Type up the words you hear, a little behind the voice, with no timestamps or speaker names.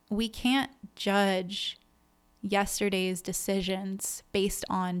we can't judge yesterday's decisions based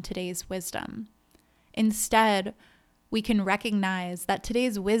on today's wisdom. Instead, we can recognize that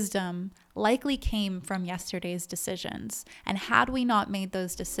today's wisdom likely came from yesterday's decisions. And had we not made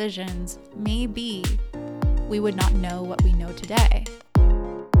those decisions, maybe we would not know what we know today.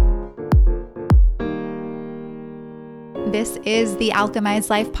 This is the Alchemized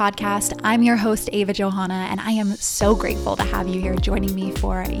Life podcast. I'm your host, Ava Johanna, and I am so grateful to have you here joining me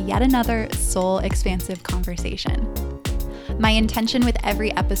for yet another soul-expansive conversation. My intention with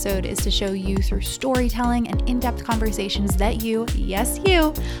every episode is to show you through storytelling and in-depth conversations that you, yes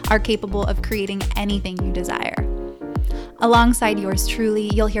you, are capable of creating anything you desire. Alongside yours truly,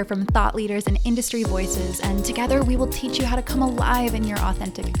 you'll hear from thought leaders and industry voices, and together we will teach you how to come alive in your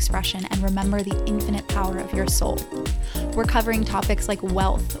authentic expression and remember the infinite power of your soul. We're covering topics like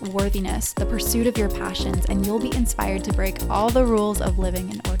wealth, worthiness, the pursuit of your passions, and you'll be inspired to break all the rules of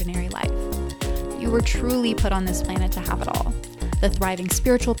living an ordinary life. You were truly put on this planet to have it all. The thriving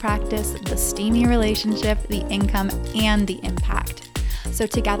spiritual practice, the steamy relationship, the income, and the impact. So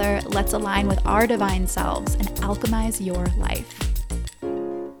together, let's align with our divine selves and alchemize your life.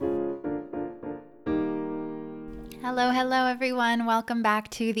 Hello, everyone. Welcome back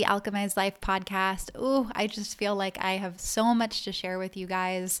to the Alchemized Life podcast. Ooh, I just feel like I have so much to share with you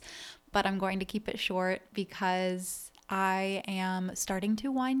guys, but I'm going to keep it short because I am starting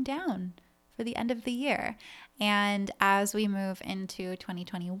to wind down for the end of the year. And as we move into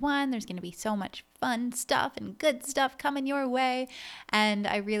 2021, there's going to be so much fun stuff and good stuff coming your way. And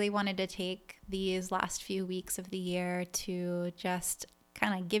I really wanted to take these last few weeks of the year to just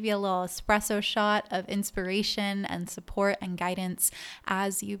kind of give you a little espresso shot of inspiration and support and guidance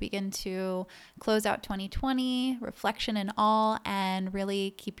as you begin to close out 2020, reflection and all, and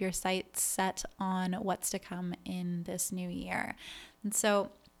really keep your sights set on what's to come in this new year. And so,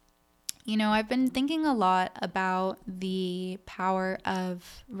 I've been thinking a lot about the power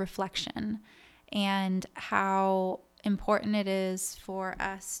of reflection and how important it is for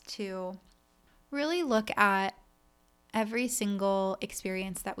us to really look at every single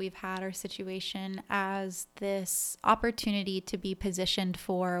experience that we've had or situation as this opportunity to be positioned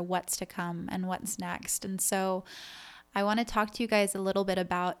for what's to come and what's next. And so I want to talk to you guys a little bit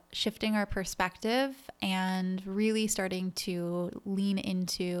about shifting our perspective and really starting to lean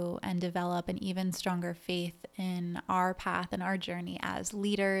into and develop an even stronger faith in our path and our journey as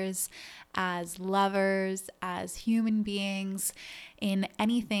leaders, as lovers, as human beings, in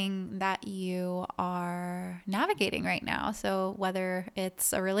anything that you are navigating right now. So whether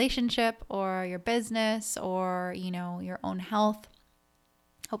it's a relationship or your business or, your own health,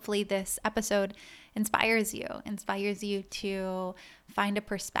 hopefully this episode inspires you to find a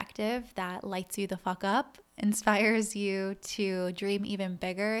perspective that lights you the fuck up, inspires you to dream even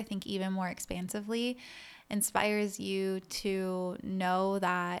bigger, think even more expansively, inspires you to know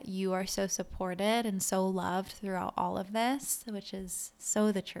that you are so supported and so loved throughout all of this, which is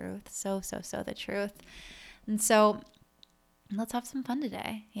so the truth, so the truth. And so let's have some fun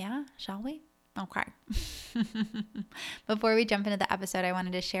today. Yeah, shall we? Okay. Before we jump into the episode, I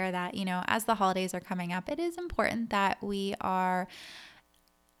wanted to share that, as the holidays are coming up, it is important that we are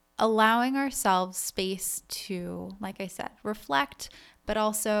allowing ourselves space to, like I said, reflect, but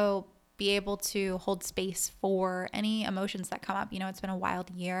also be able to hold space for any emotions that come up. It's been a wild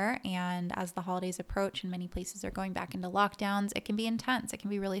year, and as the holidays approach and many places are going back into lockdowns, it can be intense. It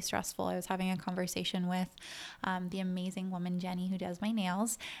can be really stressful. I was having a conversation with the amazing woman, Jenny, who does my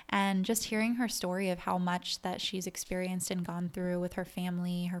nails, and just hearing her story of how much that she's experienced and gone through with her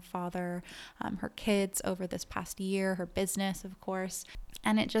family, her father, her kids over this past year, her business, of course.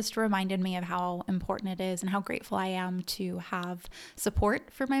 And it just reminded me of how important it is and how grateful I am to have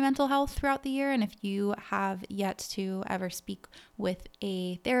support for my mental health throughout the year. And if you have yet to ever speak with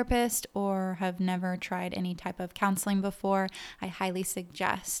a therapist or have never tried any type of counseling before, I highly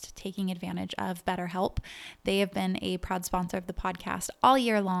suggest taking advantage of BetterHelp. They have been a proud sponsor of the podcast all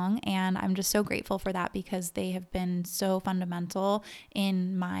year long, and I'm just so grateful for that because they have been so fundamental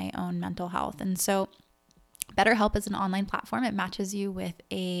in my own mental health. And so BetterHelp is an online platform. It matches you with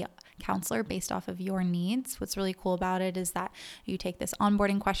a counselor based off of your needs. What's really cool about it is that you take this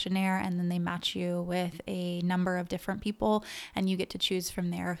onboarding questionnaire and then they match you with a number of different people, and you get to choose from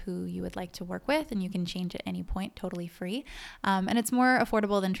there who you would like to work with, and you can change at any point totally free. And it's more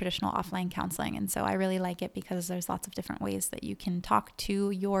affordable than traditional offline counseling. And so I really like it because there's lots of different ways that you can talk to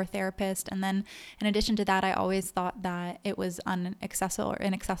your therapist. And then in addition to that, I always thought that it was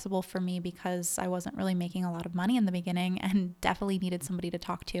inaccessible for me because I wasn't really making a lot of money in the beginning and definitely needed somebody to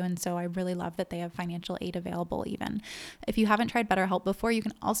talk to. And so so I really love that they have financial aid available even. If you haven't tried BetterHelp before, you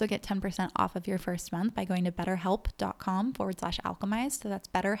can also get 10% off of your first month by going to betterhelp.com/alchemized. So that's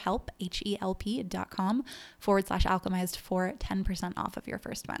BetterHelp, HELP.com/alchemized for 10% off of your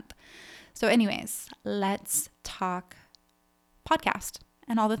first month. So anyways, let's talk podcast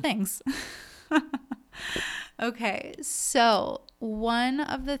and all the things. Okay, so one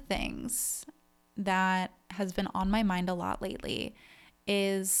of the things that has been on my mind a lot lately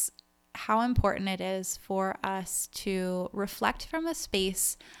is how important it is for us to reflect from a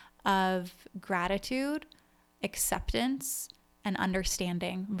space of gratitude, acceptance, and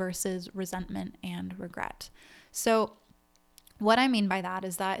understanding versus resentment and regret. So what I mean by that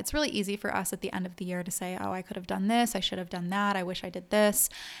is that it's really easy for us at the end of the year to say, oh, I could have done this, I should have done that, I wish I did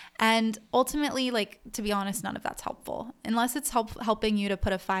this. And ultimately, to be honest, none of that's helpful. Unless it's helping you to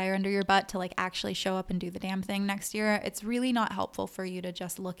put a fire under your butt to actually show up and do the damn thing next year, it's really not helpful for you to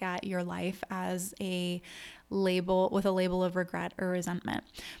just look at your life as a label of regret or resentment.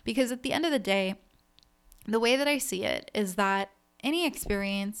 Because at the end of the day, the way that I see it is that any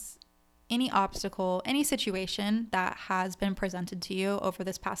experience, any obstacle, any situation that has been presented to you over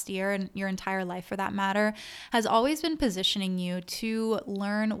this past year and your entire life for that matter has always been positioning you to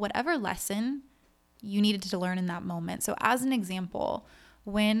learn whatever lesson you needed to learn in that moment. So as an example,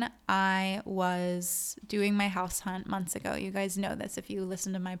 when I was doing my house hunt months ago, you guys know this if you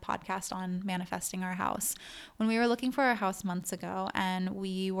listen to my podcast on manifesting our house, when we were looking for our house months ago and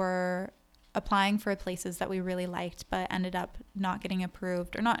we were applying for places that we really liked, but ended up not getting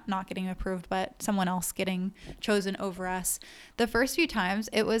approved, or not getting approved, but someone else getting chosen over us. The first few times,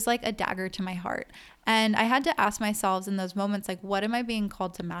 it was like a dagger to my heart. And I had to ask myself in those moments, what am I being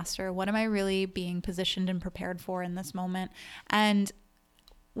called to master? What am I really being positioned and prepared for in this moment? And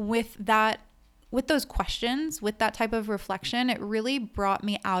with those questions, with that type of reflection, it really brought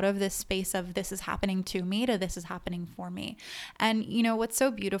me out of this space of this is happening to me to this is happening for me. And what's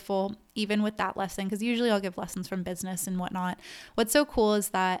so beautiful, even with that lesson, because usually I'll give lessons from business and whatnot, what's so cool is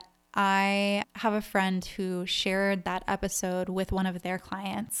that I have a friend who shared that episode with one of their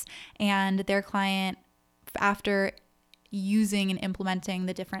clients, and their client, after using and implementing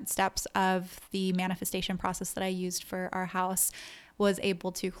the different steps of the manifestation process that I used for our house, was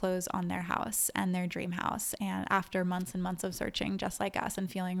able to close on their house and their dream house. And after months and months of searching, just like us,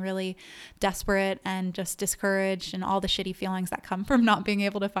 and feeling really desperate and just discouraged and all the shitty feelings that come from not being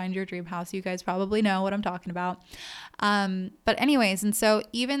able to find your dream house, you guys probably know what I'm talking about. But anyways, and so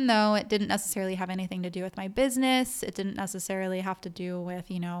even though it didn't necessarily have anything to do with my business, it didn't necessarily have to do with,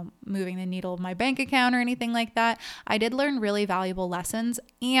 moving the needle of my bank account or anything like that, I did learn really valuable lessons.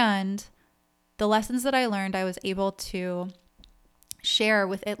 And the lessons that I learned, I was able to share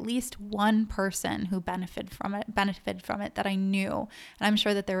with at least one person who benefited from it that I knew. And I'm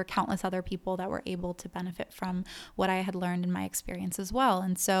sure that there were countless other people that were able to benefit from what I had learned in my experience as well.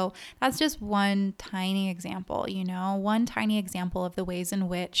 And so that's just one tiny example, one tiny example of the ways in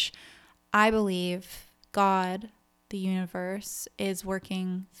which I believe God, the universe, is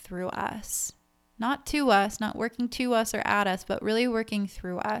working through us. Not to us, not working to us or at us, but really working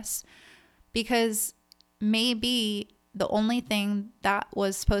through us. Because maybe the only thing that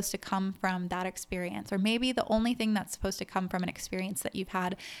was supposed to come from that experience, or maybe the only thing that's supposed to come from an experience that you've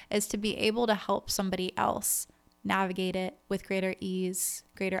had, is to be able to help somebody else navigate it with greater ease,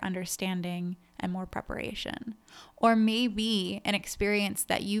 greater understanding, and more preparation. Or maybe an experience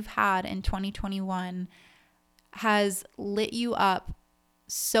that you've had in 2021 has lit you up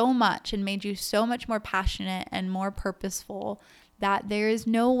so much and made you so much more passionate and more purposeful that there is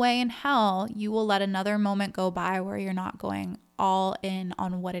no way in hell you will let another moment go by where you're not going all in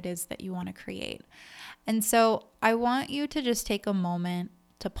on what it is that you want to create. And so I want you to just take a moment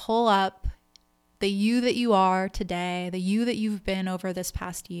to pull up the you that you are today, the you that you've been over this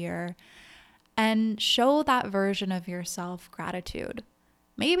past year, and show that version of yourself gratitude.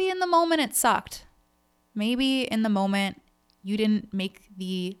 Maybe in the moment it sucked. Maybe in the moment you didn't make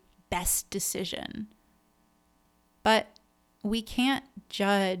the best decision. But we can't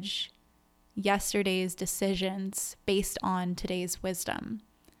judge yesterday's decisions based on today's wisdom.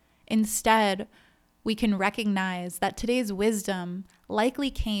 Instead, we can recognize that today's wisdom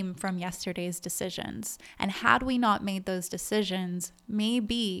likely came from yesterday's decisions. And had we not made those decisions,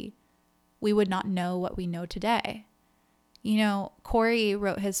 maybe we would not know what we know today. Corey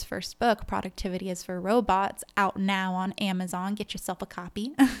wrote his first book, Productivity is for Robots, out now on Amazon. Get yourself a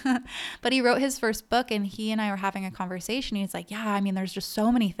copy. But he wrote his first book, and he and I were having a conversation. He's like, there's just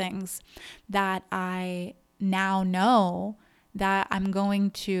so many things that I now know that I'm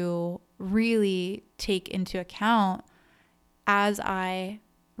going to really take into account as I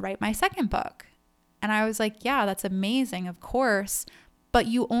write my second book. And I was like, yeah, that's amazing, of course. But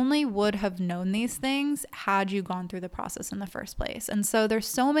you only would have known these things had you gone through the process in the first place. And so there's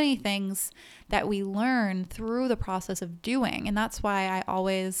so many things that we learn through the process of doing. And that's why I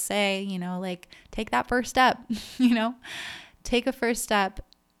always say, like, take that first step, take a first step,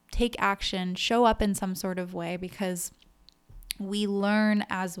 take action, show up in some sort of way, because we learn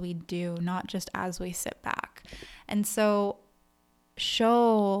as we do, not just as we sit back. And so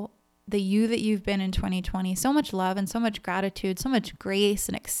show the you that you've been in 2020 so much love and so much gratitude, so much grace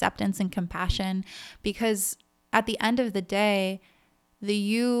and acceptance and compassion, because at the end of the day, the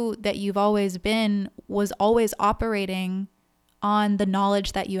you that you've always been was always operating on the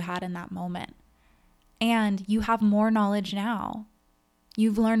knowledge that you had in that moment. And you have more knowledge now.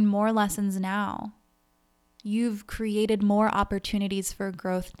 You've learned more lessons now. You've created more opportunities for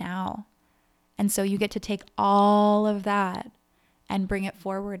growth now. And so you get to take all of that and bring it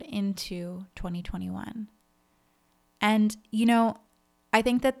forward into 2021. And, I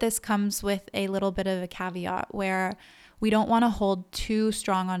think that this comes with a little bit of a caveat where we don't want to hold too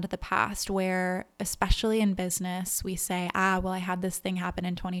strong onto the past, where, especially in business, we say, well, I had this thing happen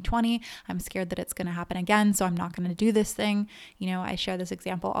in 2020. I'm scared that it's going to happen again, so I'm not going to do this thing. I share this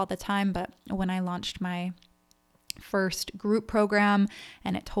example all the time, but when I launched my first group program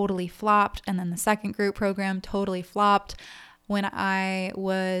and it totally flopped, and then the second group program totally flopped, when I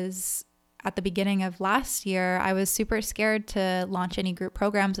was at the beginning of last year, I was super scared to launch any group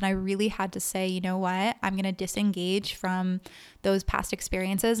programs. And I really had to say, you know what, I'm going to disengage from those past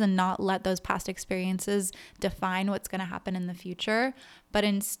experiences and not let those past experiences define what's going to happen in the future. But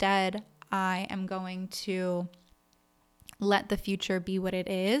instead, I am going to let the future be what it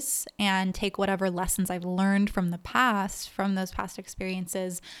is and take whatever lessons I've learned from the past, from those past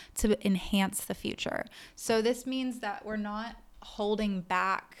experiences, to enhance the future. So this means that we're not holding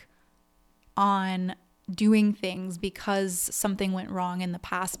back on doing things because something went wrong in the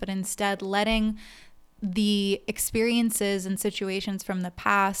past, but instead letting the experiences and situations from the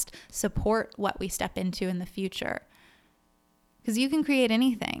past support what we step into in the future. Because you can create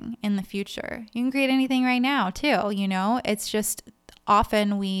anything in the future. You can create anything right now too, It's just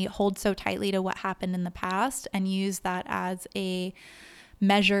often we hold so tightly to what happened in the past and use that as a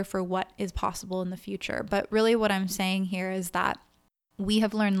measure for what is possible in the future. But really what I'm saying here is that we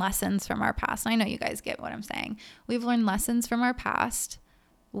have learned lessons from our past. I know you guys get what I'm saying. We've learned lessons from our past.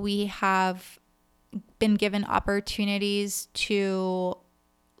 We have been given opportunities to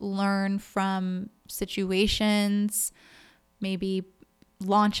learn from situations, maybe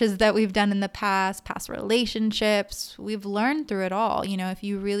launches that we've done in the past relationships. We've learned through it all. If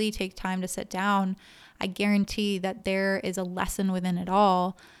you really take time to sit down, I guarantee that there is a lesson within it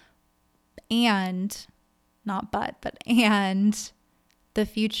all. And the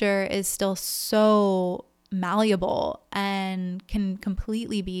future is still so malleable and can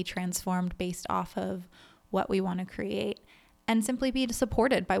completely be transformed based off of what we want to create and simply be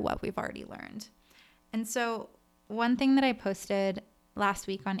supported by what we've already learned. And so one thing that I posted last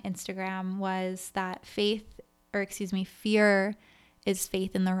week on Instagram was that fear is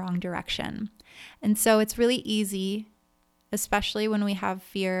faith in the wrong direction. And so it's really easy, especially when we have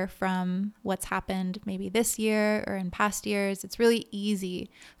fear from what's happened maybe this year or in past years, it's really easy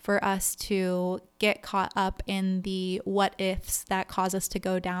for us to get caught up in the what ifs that cause us to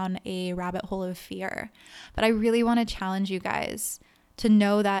go down a rabbit hole of fear. But I really want to challenge you guys to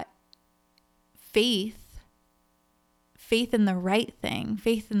know that faith in the right thing,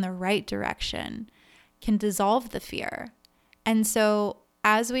 faith in the right direction can dissolve the fear. And so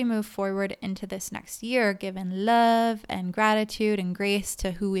as we move forward into this next year, given love and gratitude and grace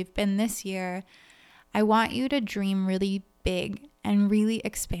to who we've been this year, I want you to dream really big and really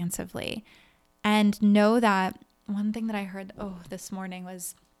expansively. And know that one thing that I heard this morning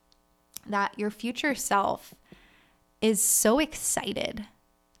was that your future self is so excited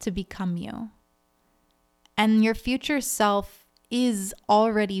to become you. And your future self is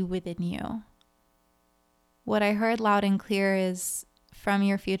already within you. What I heard loud and clear is from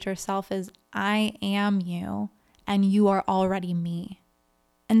your future self is, I am you and you are already me.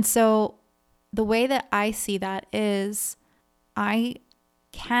 And so the way that I see that is I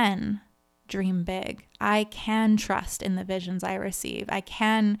can dream big. I can trust in the visions I receive. I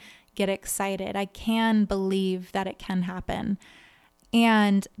can get excited. I can believe that it can happen.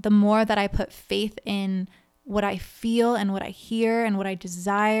 And the more that I put faith in what I feel and what I hear and what I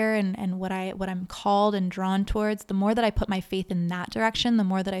desire and what I'm called and drawn towards, the more that I put my faith in that direction, the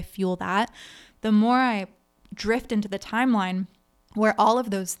more that I fuel that, the more I drift into the timeline where all of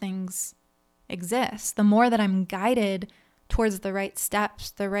those things exist, the more that I'm guided towards the right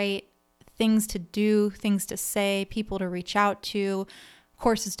steps, the right things to do, things to say, people to reach out to,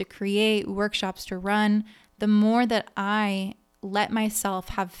 courses to create, workshops to run, the more that I let myself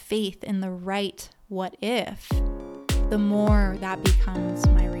have faith in the right what if, the more that becomes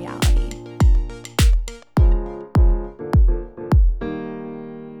my reality.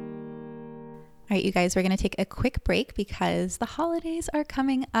 All right, you guys, we're going to take a quick break because the holidays are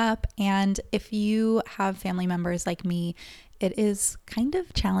coming up. And if you have family members like me, it is kind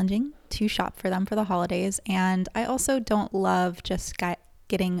of challenging to shop for them for the holidays. And I also don't love just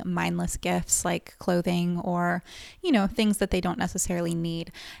getting mindless gifts like clothing or, things that they don't necessarily need.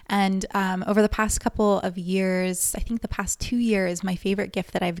 And over the past couple of years, I think the past 2 years, my favorite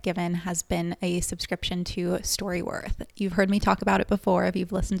gift that I've given has been a subscription to Storyworth. You've heard me talk about it before if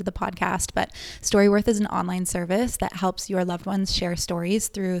you've listened to the podcast, but Storyworth is an online service that helps your loved ones share stories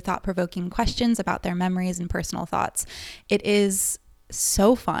through thought-provoking questions about their memories and personal thoughts. It is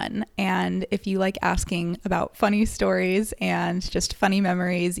so fun. And if you like asking about funny stories and just funny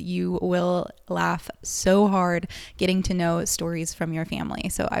memories, you will laugh so hard getting to know stories from your family.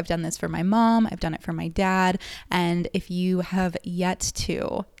 So I've done this for my mom, I've done it for my dad. And if you have yet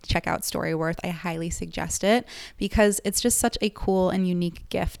to check out Storyworth, I highly suggest it because it's just such a cool and unique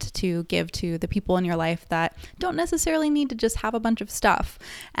gift to give to the people in your life that don't necessarily need to just have a bunch of stuff.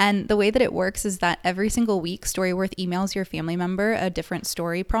 And the way that it works is that every single week, Storyworth emails your family member a different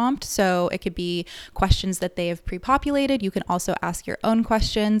story prompt. So it could be questions that they have pre-populated. You can also ask your own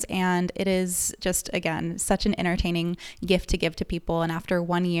questions. And it is just, again, such an entertaining gift to give to people. And after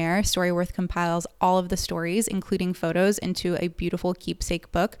 1 year, Storyworth compiles all of the stories, including photos, into a beautiful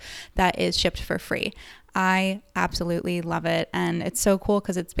keepsake book that is shipped for free. I absolutely love it. And it's so cool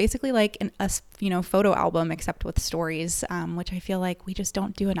because it's basically like a photo album except with stories, which I feel like we just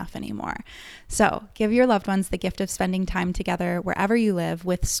don't do enough anymore. So give your loved ones the gift of spending time together wherever you live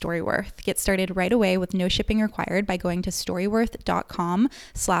with Storyworth. Get started right away with no shipping required by going to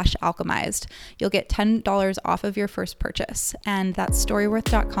storyworth.com/alchemized. You'll get $10 off of your first purchase. And that's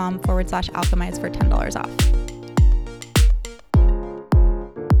storyworth.com/alchemized for $10 off.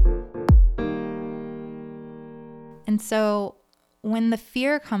 And so when the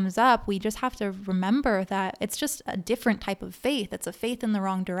fear comes up, we just have to remember that it's just a different type of faith. It's a faith in the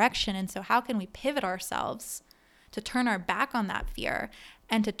wrong direction. And so how can we pivot ourselves to turn our back on that fear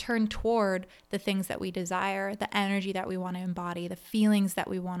and to turn toward the things that we desire, the energy that we want to embody, the feelings that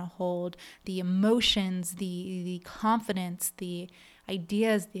we want to hold, the emotions, the confidence, the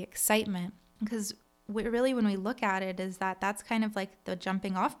ideas, the excitement? Because really when we look at it is that's kind of like the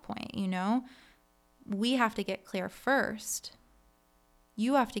jumping off point, We have to get clear first.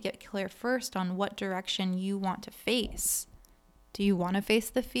 You have to get clear first on what direction you want to face. Do you want to face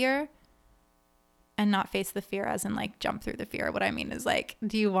the fear? And not face the fear as in like jump through the fear. What I mean is like,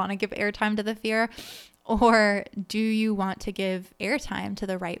 do you want to give airtime to the fear? Or do you want to give airtime to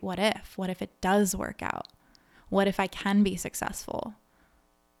the right what if? What if it does work out? What if I can be successful?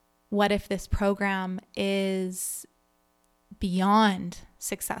 What if this program is beyond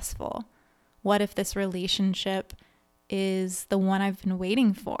successful? What if this relationship is the one I've been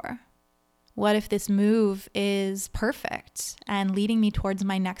waiting for? What if this move is perfect and leading me towards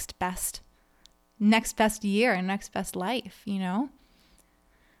my next best year and next best life,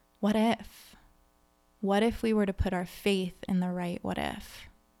 What if? What if we were to put our faith in the right what if?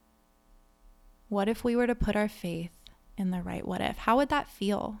 What if we were to put our faith in the right what if? How would that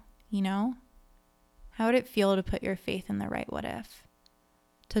feel, How would it feel to put your faith in the right what if?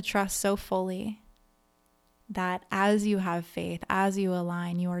 To trust so fully that as you have faith, as you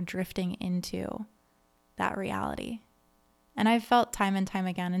align, you are drifting into that reality. And I've felt time and time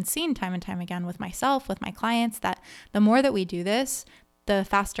again and seen time and time again with myself, with my clients, that the more that we do this, the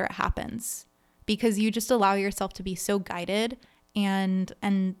faster it happens because you just allow yourself to be so guided and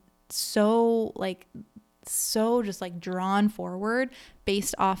so just like drawn forward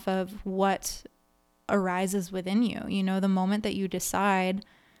based off of what arises within you. The moment that you decide,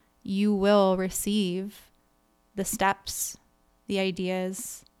 you will receive the steps, the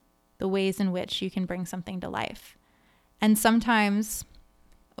ideas, the ways in which you can bring something to life. And sometimes,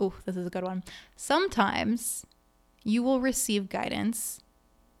 this is a good one. Sometimes you will receive guidance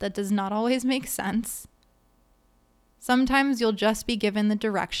that does not always make sense. Sometimes you'll just be given the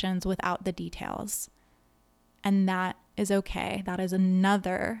directions without the details. And that is okay. That is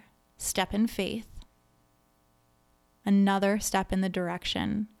another step in faith, another step in the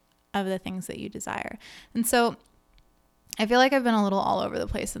direction of the things that you desire. And so I feel like I've been a little all over the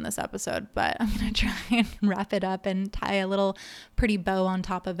place in this episode, but I'm going to try and wrap it up and tie a little pretty bow on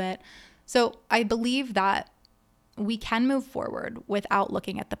top of it. So I believe that we can move forward without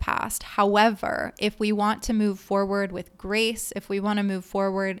looking at the past. However, if we want to move forward with grace, if we want to move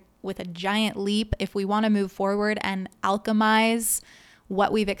forward with a giant leap, if we want to move forward and alchemize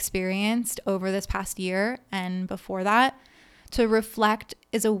what we've experienced over this past year and before that, to reflect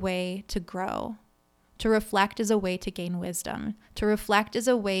is a way to grow. To reflect is a way to gain wisdom. To reflect is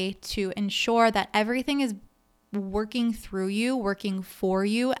a way to ensure that everything is working through you, working for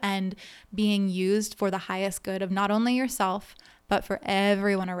you, and being used for the highest good of not only yourself, but for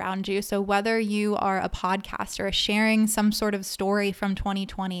everyone around you. So whether you are a podcaster sharing some sort of story from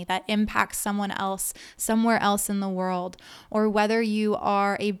 2020 that impacts someone else somewhere else in the world, or whether you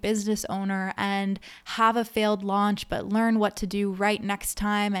are a business owner and have a failed launch but learn what to do right next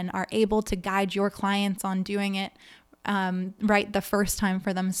time and are able to guide your clients on doing it right the first time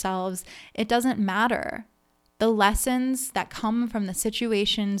for themselves, it doesn't matter. The lessons that come from the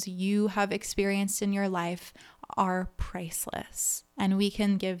situations you have experienced in your life are priceless. And we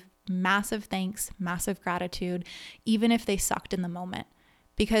can give massive thanks, massive gratitude, even if they sucked in the moment.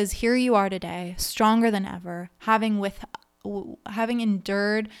 Because here you are today, stronger than ever, having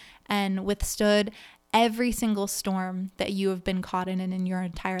endured and withstood every single storm that you have been caught in your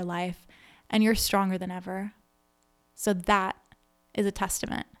entire life. And you're stronger than ever. So that is a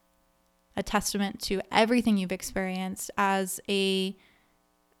testament to everything you've experienced as a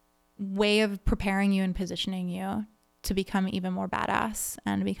way of preparing you and positioning you to become even more badass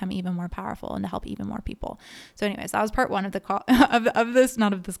and become even more powerful and to help even more people. So anyways, that was part one of the call of this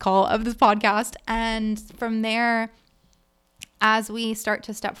podcast. And from there, as we start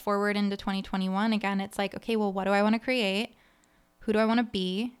to step forward into 2021, again, it's like, okay, well, what do I want to create? Who do I want to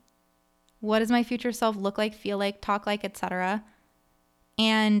be? What does my future self look like, feel like, talk like, etc.?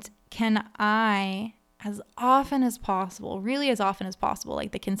 And can I, as often as possible, really as often as possible,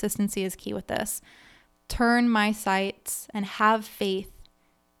 like the consistency is key with this, turn my sights and have faith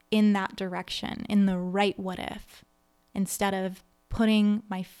in that direction, in the right what if, instead of putting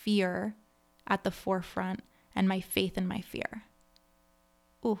my fear at the forefront and my faith in my fear.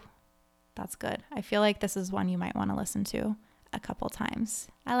 Ooh, that's good. I feel like this is one you might want to listen to a couple times.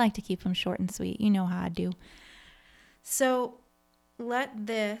 I like to keep them short and sweet. You know how I do. So let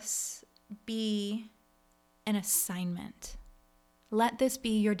this be an assignment. Let this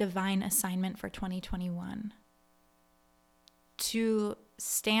be your divine assignment for 2021. To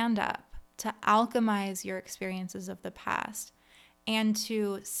stand up, to alchemize your experiences of the past, and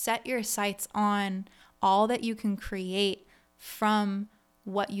to set your sights on all that you can create from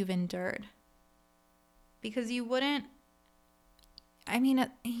what you've endured. Because you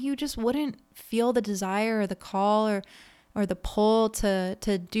just wouldn't feel the desire or the call or the pull to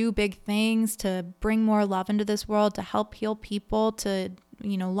do big things, to bring more love into this world, to help heal people, to,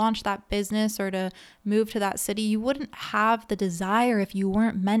 launch that business or to move to that city. You wouldn't have the desire if you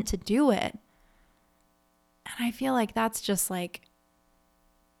weren't meant to do it. And I feel like that's just the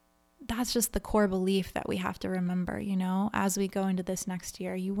core belief that we have to remember, as we go into this next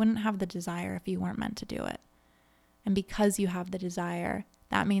year. You wouldn't have the desire if you weren't meant to do it. And because you have the desire,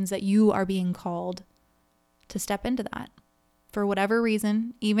 that means that you are being called to step into that. For whatever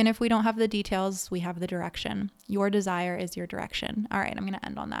reason, even if we don't have the details, we have the direction. Your desire is your direction. All right, I'm going to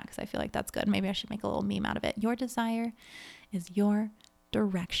end on that because I feel like that's good. Maybe I should make a little meme out of it. Your desire is your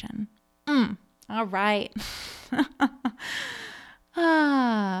direction. All right.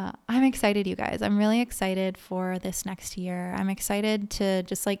 I'm excited, you guys. I'm really excited for this next year. I'm excited to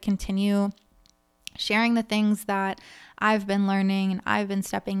just continue sharing the things that I've been learning and I've been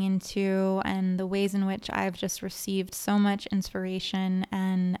stepping into, and the ways in which I've just received so much inspiration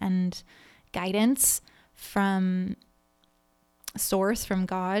and guidance from source, from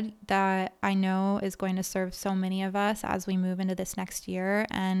God, that I know is going to serve so many of us as we move into this next year.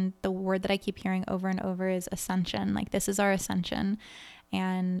 And the word that I keep hearing over and over is ascension. This is our ascension,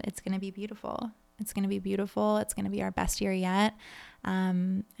 and it's going to be beautiful. It's going to be beautiful. It's going to be our best year yet.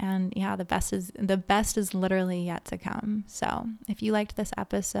 And yeah, the best is literally yet to come. So if you liked this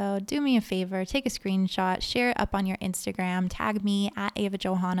episode, do me a favor, take a screenshot, share it up on your Instagram, tag me at Ava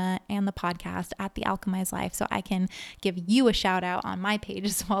Johanna and the podcast at The Alchemized Life, so I can give you a shout out on my page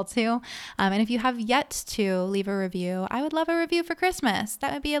as well too. And if you have yet to leave a review, I would love a review for Christmas.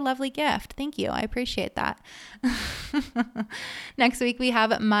 That would be a lovely gift. Thank you. I appreciate that. Next week, we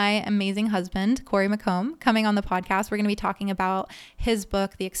have my amazing husband, Corey McComb, coming on the podcast. We're going to be talking about his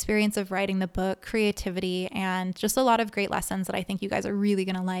book, the experience of writing the book, creativity, and just a lot of great lessons that I think you guys are really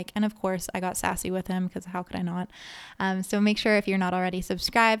going to like. And of course, I got sassy with him because how could I not? So make sure if you're not already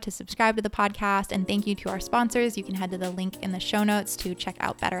subscribed to subscribe to the podcast. And thank you to our sponsors. You can head to the link in the show notes to check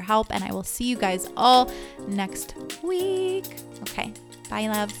out BetterHelp. And I will see you guys all next week. Okay. Bye,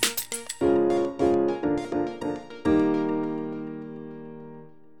 loves.